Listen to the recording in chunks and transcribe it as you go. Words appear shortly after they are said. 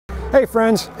Hey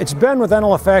friends, it's Ben with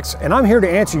NLFX, and I'm here to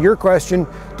answer your question,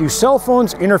 do cell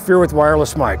phones interfere with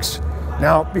wireless mics?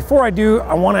 Now, before I do,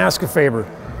 I want to ask a favor.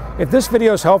 If this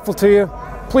video is helpful to you,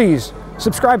 please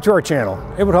subscribe to our channel.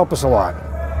 It would help us a lot.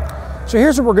 So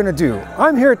here's what we're going to do.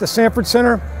 I'm here at the Sanford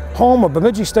Center, home of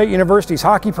Bemidji State University's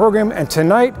hockey program, and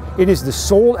tonight it is the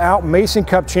sold-out Mason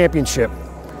Cup Championship.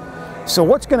 So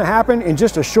what's going to happen in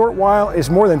just a short while is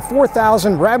more than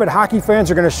 4,000 rabid hockey fans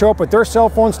are going to show up with their cell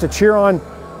phones to cheer on,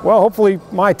 well, hopefully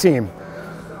my team.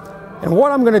 And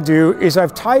what I'm going to do is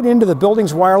I've tied into the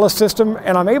building's wireless system,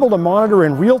 and I'm able to monitor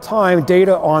in real time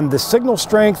data on the signal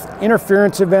strength,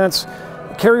 interference events,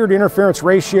 carrier to interference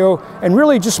ratio, and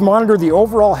really just monitor the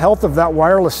overall health of that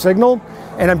wireless signal.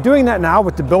 And I'm doing that now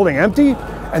with the building empty,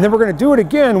 and then we're going to do it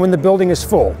again when the building is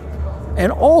full. And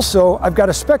also, I've got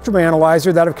a spectrum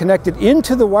analyzer that I've connected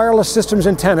into the wireless system's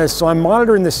antennas, so I'm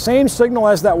monitoring the same signal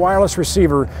as that wireless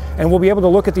receiver, and we'll be able to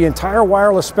look at the entire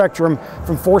wireless spectrum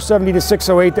from 470 to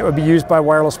 608 that would be used by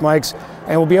wireless mics,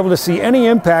 and we'll be able to see any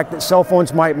impact that cell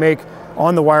phones might make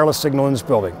on the wireless signal in this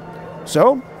building.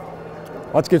 So,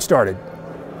 let's get started.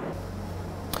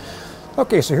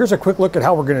 Okay, so here's a quick look at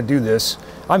how we're going to do this.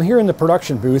 I'm here in the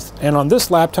production booth, and on this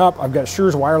laptop I've got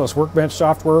Sure's wireless workbench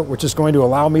software, which is going to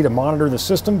allow me to monitor the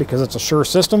system because it's a Sure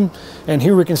system. And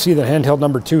here we can see that handheld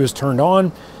number 2 is turned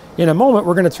on. In a moment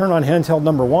we're going to turn on handheld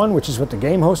number 1, which is what the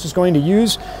game host is going to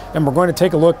use, and we're going to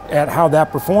take a look at how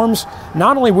that performs.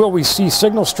 Not only will we see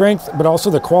signal strength, but also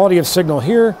the quality of signal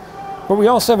here, but we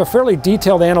also have a fairly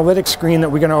detailed analytics screen that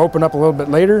we're going to open up a little bit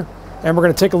later, and we're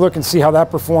going to take a look and see how that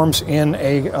performs in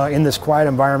this quiet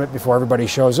environment before everybody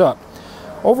shows up.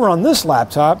 Over on this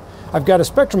laptop, I've got a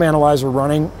spectrum analyzer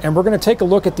running, and we're going to take a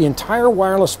look at the entire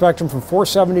wireless spectrum from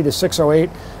 470 to 608,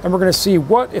 and we're going to see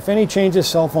what, if any, changes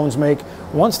cell phones make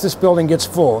once this building gets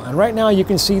full. And right now you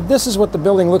can see this is what the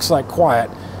building looks like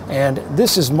quiet. And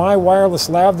this is my wireless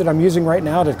lab that I'm using right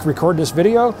now to record this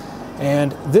video.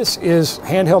 And this is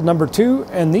handheld number 2,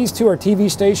 and these two are TV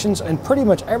stations, and pretty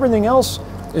much everything else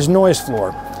is noise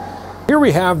floor. Here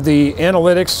we have the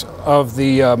analytics of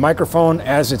the microphone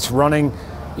as it's running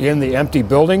in the empty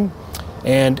building,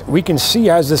 and we can see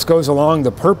as this goes along,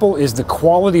 the purple is the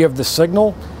quality of the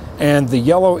signal, and the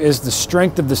yellow is the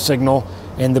strength of the signal,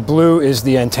 and the blue is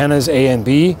the antennas A and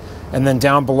B, and then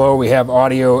down below we have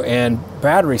audio and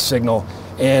battery signal.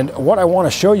 And what I want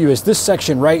to show you is this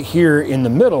section right here in the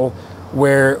middle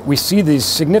where we see these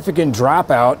significant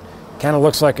dropout, kind of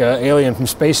looks like an alien from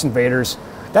Space Invaders.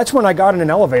 That's when I got in an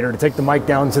elevator to take the mic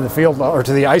down to the field or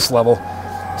to the ice level.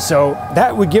 So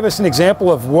that would give us an example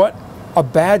of what a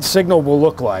bad signal will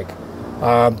look like.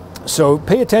 So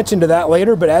pay attention to that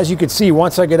later, but as you can see,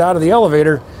 once I get out of the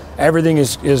elevator, everything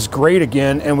is great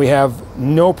again, and we have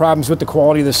no problems with the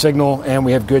quality of the signal, and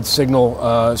we have good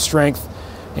signal strength,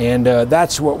 and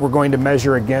that's what we're going to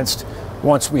measure against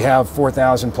once we have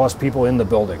 4,000 plus people in the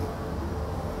building.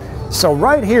 So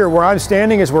right here where I'm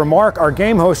standing is where Mark, our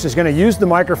game host, is going to use the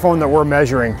microphone that we're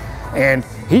measuring, and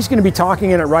he's going to be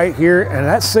talking in it right here, and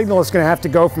that signal is going to have to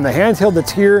go from the handheld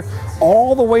that's here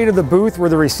all the way to the booth where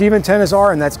the receive antennas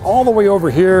are, and that's all the way over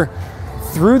here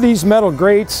through these metal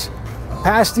grates,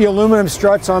 past the aluminum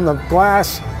struts on the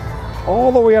glass,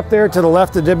 all the way up there to the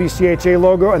left of the WCHA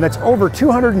logo, and that's over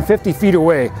 250 feet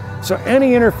away. So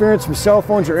any interference from cell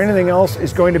phones or anything else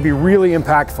is going to be really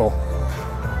impactful.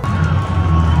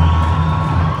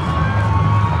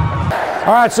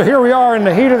 All right, so here we are in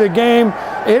the heat of the game.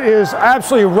 It is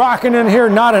absolutely rocking in here,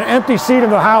 not an empty seat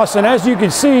in the house. And as you can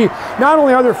see, not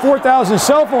only are there 4,000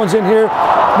 cell phones in here,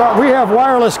 but we have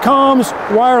wireless comms,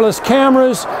 wireless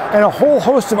cameras, and a whole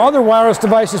host of other wireless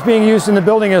devices being used in the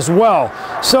building as well.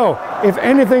 So if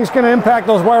anything's going to impact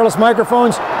those wireless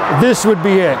microphones, this would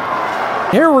be it.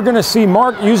 Here we're going to see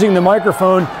Mark using the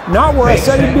microphone, not where I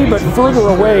said he'd be, but further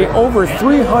away, over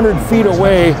 300 feet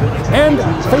away, and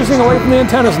facing away from the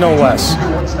antennas, no less.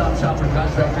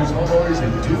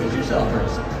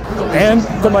 And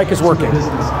the mic is working.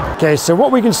 Okay, so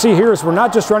what we can see here is we're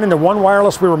not just running the one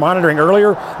wireless we were monitoring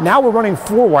earlier. Now we're running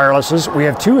 4 wirelesses. We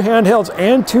have 2 handhelds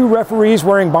and 2 referees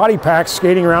wearing body packs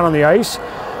skating around on the ice.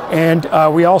 And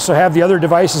we also have the other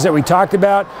devices that we talked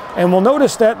about. And we'll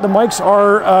notice that the mics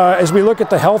are, as we look at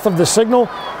the health of the signal,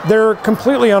 they're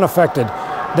completely unaffected.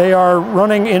 They are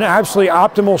running in absolutely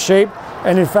optimal shape.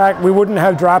 And in fact, we wouldn't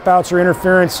have dropouts or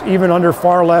interference even under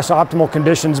far less optimal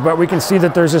conditions. But we can see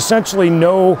that there's essentially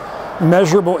no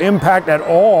measurable impact at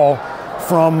all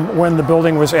from when the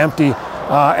building was empty.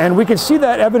 And we can see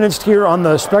that evidenced here on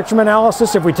the spectrum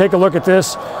analysis. If we take a look at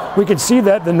this, we can see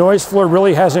that the noise floor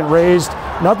really hasn't raised.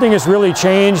 Nothing has really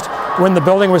changed. when the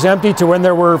building was empty to when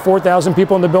there were 4,000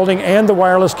 people in the building, and the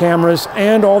wireless cameras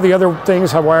and all the other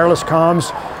things, have wireless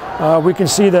comms. We can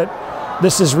see that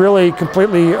this is really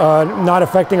completely not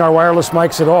affecting our wireless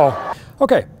mics at all.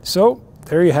 Okay, so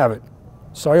there you have it.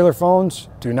 Cellular phones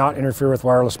do not interfere with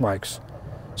wireless mics.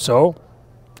 So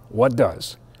what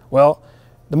does? Well,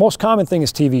 the most common thing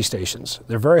is TV stations.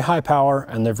 They're very high power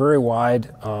and they're very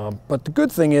wide, but the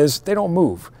good thing is they don't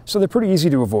move, so they're pretty easy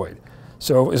to avoid.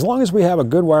 So as long as we have a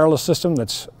good wireless system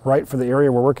that's right for the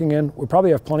area we're working in, we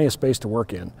probably have plenty of space to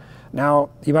work in. Now,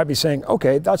 you might be saying,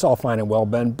 okay, that's all fine and well,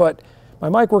 Ben, but my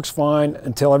mic works fine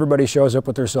until everybody shows up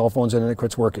with their cell phones and then it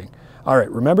quits working. All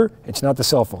right, remember, it's not the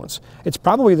cell phones. It's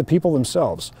probably the people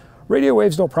themselves. Radio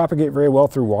waves don't propagate very well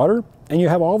through water, and you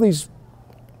have all these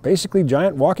basically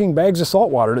giant walking bags of salt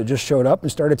water that just showed up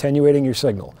and started attenuating your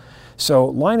signal. So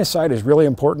line of sight is really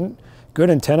important. Good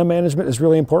antenna management is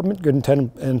really important. Good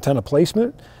antenna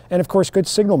placement, and of course good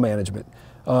signal management.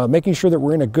 Making sure that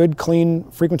we're in a good clean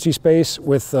frequency space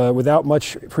with, without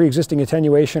much pre-existing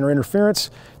attenuation or interference.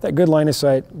 That good line of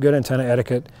sight, good antenna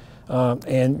etiquette,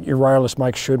 and your wireless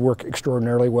mic should work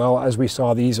extraordinarily well, as we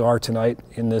saw these are tonight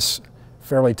in this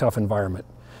fairly tough environment.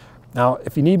 Now,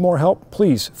 if you need more help,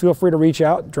 please feel free to reach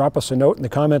out, drop us a note in the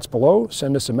comments below,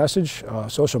 send us a message,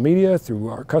 social media, through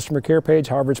our customer care page,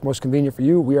 however it's most convenient for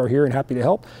you. We are here and happy to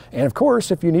help. And of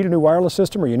course, if you need a new wireless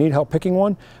system or you need help picking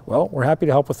one, well, we're happy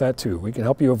to help with that too. We can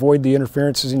help you avoid the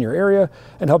interferences in your area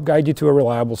and help guide you to a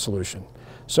reliable solution.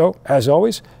 So, as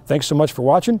always, thanks so much for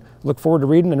watching. Look forward to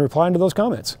reading and replying to those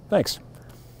comments. Thanks.